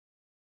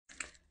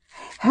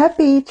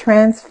Happy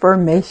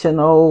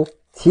Transformational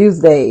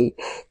Tuesday.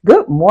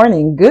 Good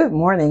morning. Good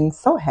morning.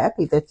 So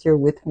happy that you're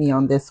with me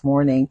on this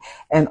morning.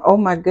 And oh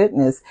my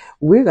goodness,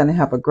 we're going to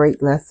have a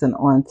great lesson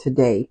on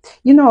today.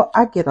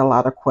 I get a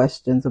lot of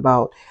questions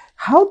about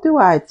how do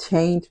I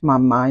change my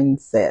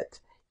mindset?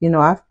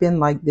 I've been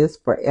like this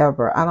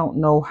forever. I don't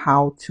know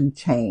how to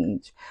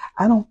change.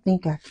 I don't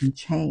think I can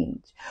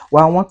change.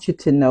 Well, I want you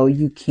to know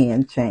you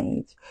can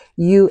change.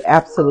 You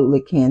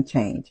absolutely can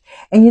change.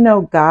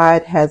 And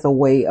God has a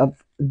way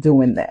of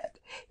doing that.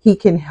 He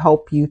can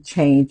help you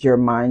change your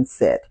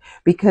mindset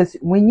because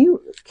when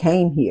you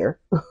came here,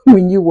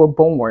 when you were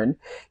born,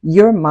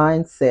 your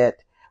mindset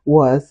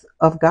was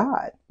of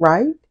God,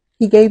 right?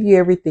 He gave you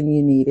everything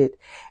you needed.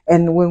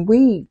 And when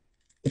we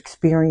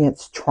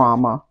experience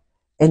trauma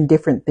and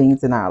different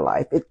things in our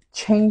life, it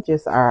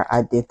changes our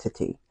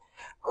identity,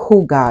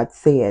 who God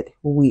said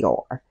we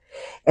are.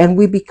 And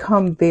we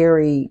become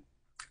very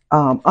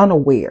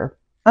unaware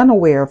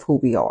of who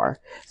we are.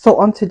 So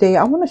on today,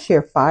 I want to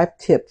share 5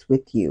 tips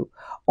with you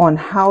on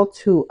how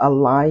to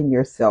align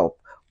yourself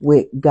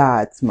with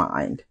God's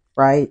mind,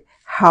 right?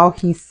 How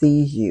he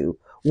sees you,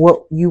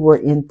 what you were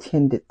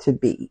intended to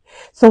be.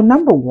 So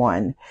number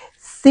 1,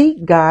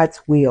 seek God's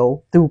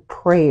will through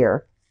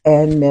prayer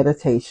and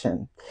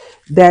meditation.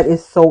 That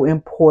is so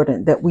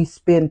important that we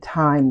spend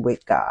time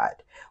with God.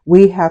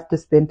 We have to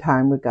spend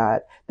time with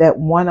God. That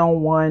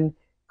one-on-one,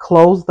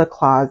 close the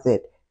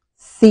closet.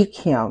 Seek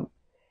him.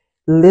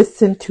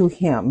 Listen to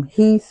him.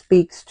 He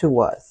speaks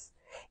to us.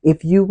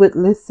 If you would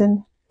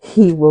listen,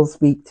 he will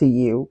speak to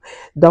you.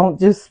 Don't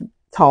just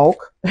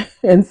talk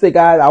and say,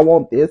 God, I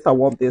want this, I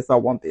want this, I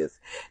want this.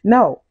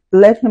 No,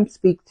 let him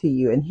speak to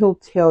you and he'll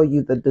tell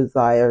you the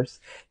desires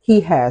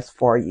he has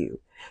for you.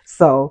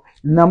 So,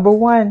 number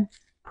 1,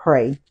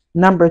 pray.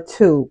 Number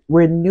 2,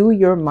 renew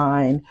your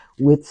mind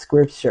with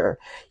scripture.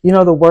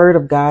 The word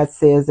of God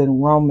says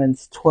in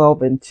Romans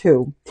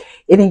 12:2,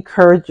 it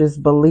encourages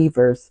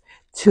believers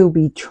to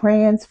be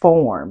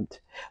transformed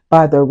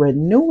by the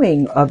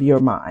renewing of your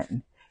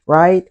mind,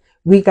 right?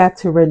 We got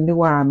to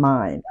renew our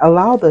mind.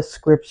 Allow the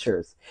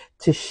scriptures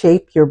to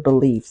shape your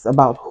beliefs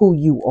about who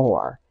you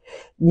are.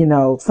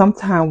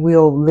 Sometimes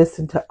we'll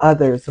listen to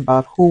others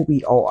about who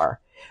we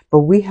are, but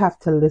we have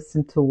to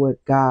listen to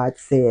what God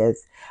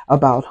says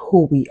about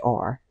who we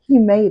are. He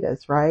made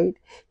us, right?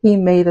 He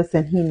made us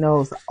and he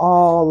knows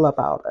all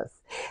about us.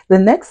 The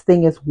next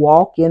thing is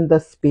walk in the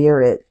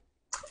spirit.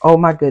 Oh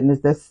my goodness,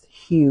 that's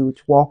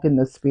huge. Walk in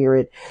the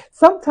spirit.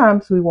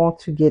 Sometimes we want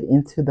to get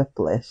into the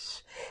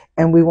flesh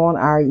and we want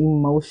our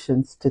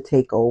emotions to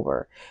take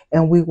over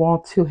and we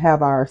want to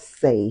have our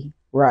say,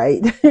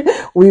 right?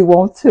 We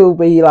want to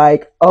be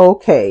like,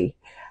 okay,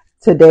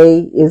 today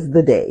is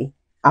the day.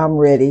 I'm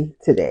ready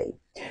today.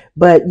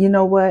 But you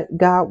know what?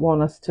 God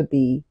wants us to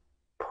be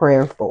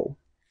prayerful.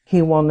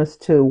 He wants us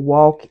to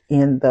walk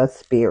in the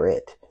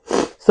spirit.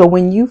 So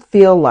when you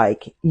feel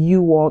like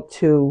you want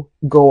to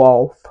go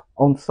off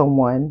on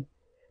someone,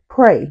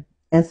 pray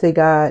and say,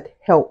 God,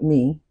 help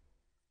me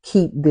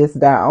keep this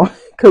down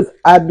because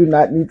I do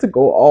not need to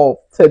go off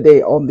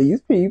today on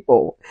these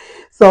people.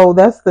 So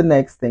that's the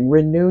next thing.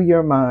 Renew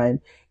your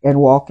mind and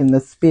walk in the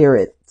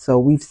spirit. So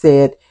we've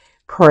said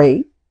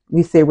pray.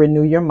 We say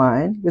renew your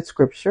mind with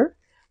scripture.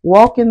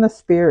 Walk in the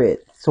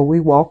spirit. So we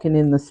walking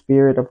in the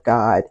spirit of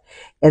God.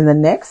 And the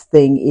next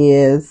thing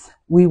is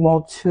we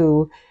want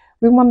to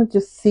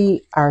just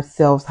see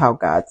ourselves how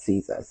God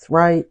sees us,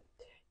 right?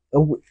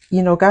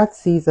 God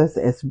sees us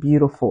as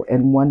beautiful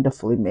and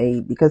wonderfully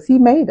made because he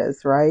made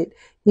us, right?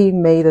 He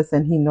made us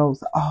and he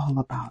knows all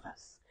about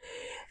us.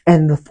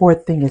 And the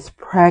 4th thing is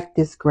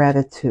practice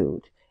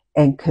gratitude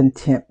and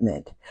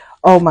contentment.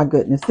 Oh my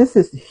goodness, this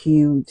is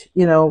huge.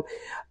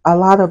 A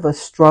lot of us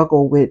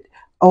struggle with,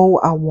 oh,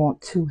 I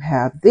want to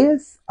have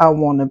this. I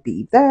want to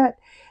be that.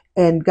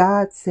 And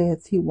God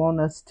says he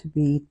wants us to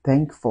be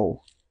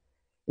thankful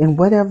in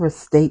whatever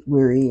state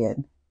we're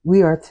in.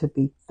 We are to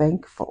be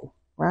thankful,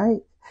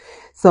 right?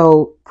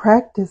 So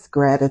practice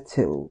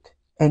gratitude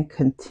and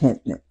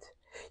contentment.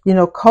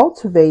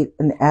 Cultivate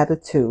an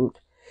attitude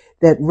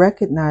that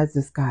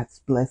recognizes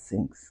God's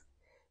blessings.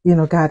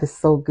 God is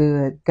so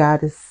good.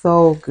 God is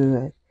so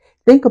good.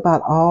 Think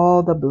about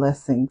all the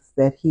blessings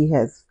that he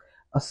has,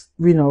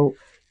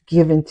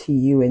 given to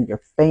you and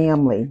your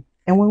family.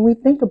 And when we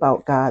think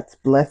about God's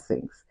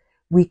blessings,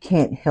 we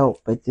can't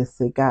help but just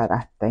say, God,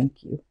 I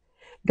thank you.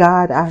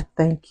 God, I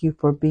thank you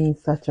for being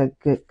such a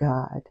good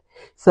God.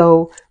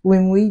 So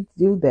when we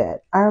do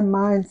that, our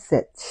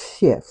mindset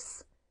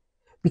shifts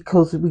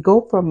because we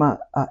go from a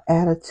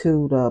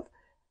attitude of,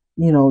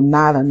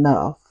 not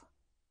enough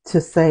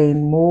to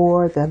saying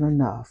more than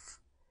enough.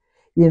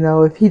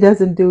 If he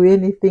doesn't do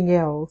anything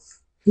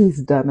else,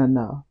 he's done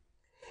enough.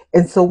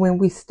 And so when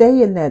we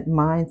stay in that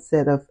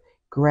mindset of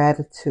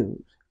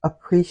gratitude,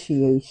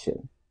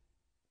 appreciation,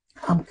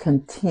 I'm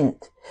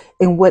content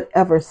in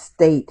whatever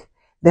state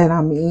that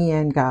I'm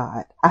in,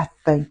 God. I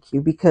thank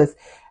you because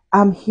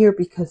I'm here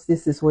because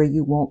this is where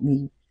you want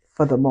me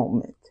for the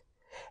moment.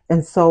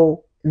 And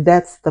so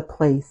that's the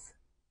place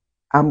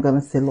I'm going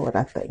to say, Lord,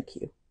 I thank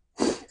you.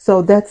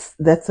 So that's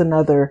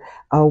another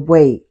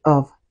way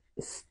of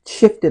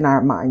shifting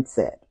our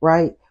mindset,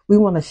 right? We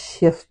want to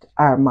shift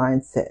our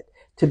mindset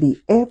to be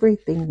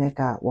everything that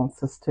God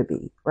wants us to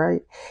be,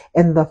 right?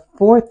 And the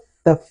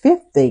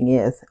fifth thing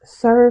is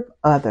serve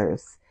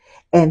others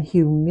and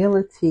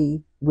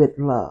humility with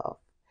love.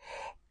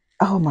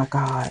 Oh my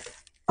God.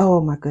 Oh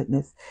my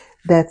goodness.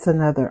 That's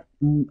another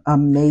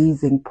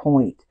amazing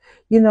point.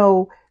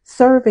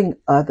 Serving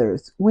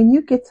others. When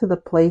you get to the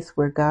place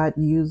where God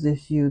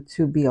uses you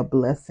to be a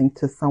blessing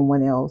to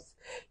someone else,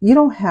 you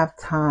don't have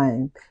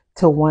time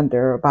to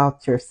wonder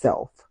about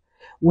yourself.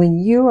 When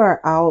you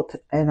are out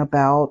and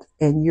about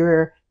and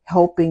you're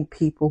helping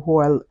people who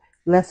are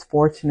less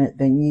fortunate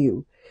than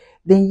you,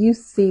 then you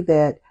see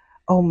that,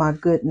 oh my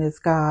goodness,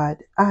 God,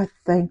 I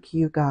thank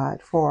you,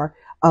 God, for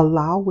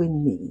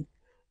allowing me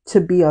to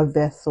be a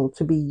vessel,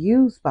 to be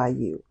used by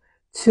you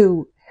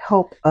to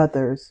help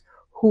others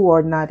who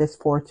are not as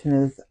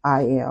fortunate as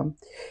I am.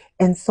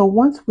 And so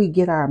once we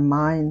get our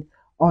mind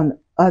on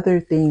other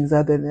things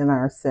other than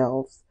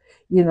ourselves,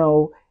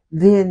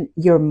 then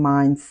your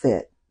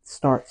mindset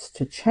starts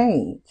to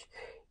change.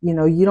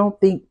 You don't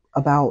think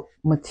about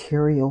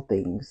material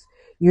things.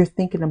 You're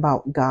thinking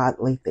about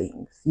godly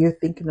things. You're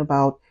thinking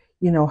about,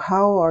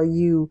 how are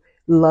you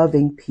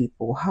loving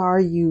people? How are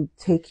you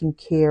taking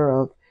care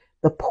of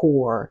the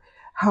poor?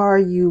 How are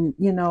you,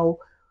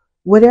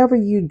 whatever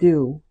you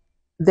do,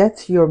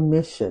 that's your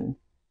mission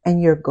and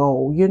your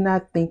goal. You're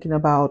not thinking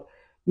about,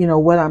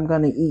 what I'm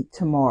going to eat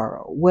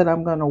tomorrow, what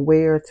I'm going to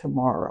wear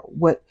tomorrow,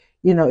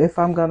 if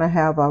I'm going to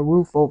have a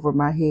roof over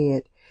my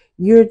head.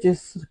 You're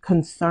just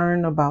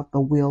concerned about the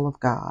will of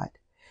God.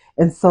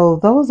 And so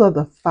those are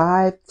the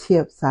 5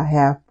 tips I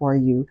have for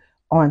you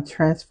on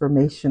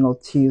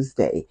Transformational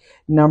Tuesday.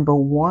 Number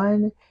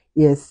 1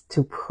 is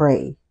to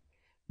pray.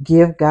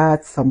 Give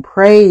God some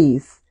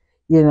praise,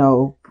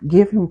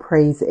 give him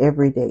praise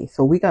every day.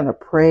 So we're going to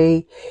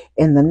pray.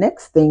 And the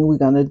next thing we're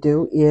going to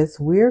do is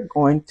we're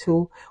going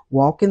to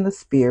walk in the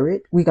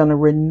spirit. We're going to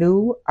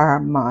renew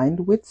our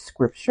mind with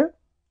scripture,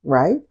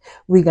 right?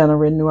 We're going to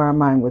renew our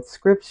mind with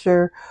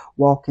scripture,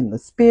 walk in the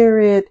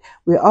spirit.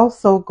 We're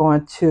also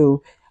going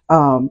to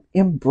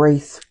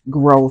embrace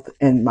growth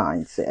and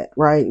mindset,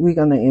 right? We're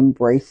going to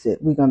embrace it.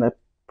 We're going to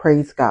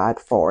praise God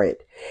for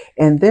it.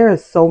 And there are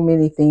so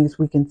many things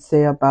we can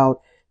say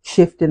about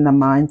shifting the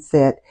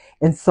mindset.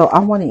 And so I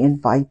want to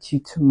invite you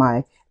to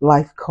my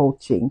life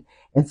coaching.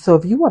 And so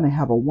if you want to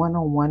have a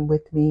one-on-one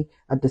with me,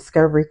 a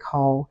discovery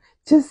call,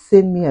 just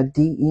send me a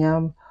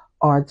DM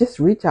or just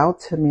reach out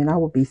to me and I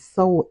will be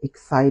so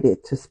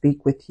excited to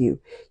speak with you.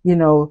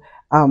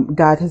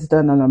 God has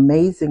done an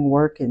amazing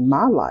work in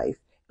my life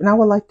and I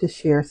would like to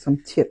share some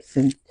tips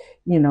and,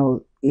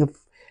 if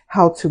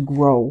how to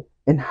grow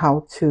and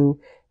how to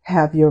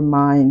have your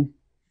mind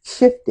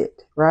shifted,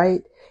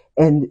 right?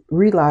 And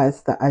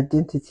realize the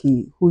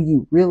identity, who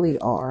you really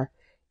are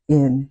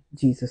in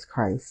Jesus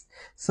Christ.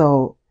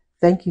 So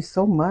thank you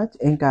so much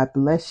and God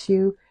bless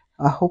you.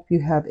 I hope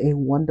you have a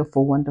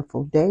wonderful,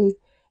 wonderful day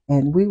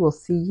and we will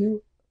see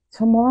you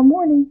tomorrow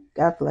morning.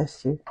 God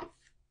bless you.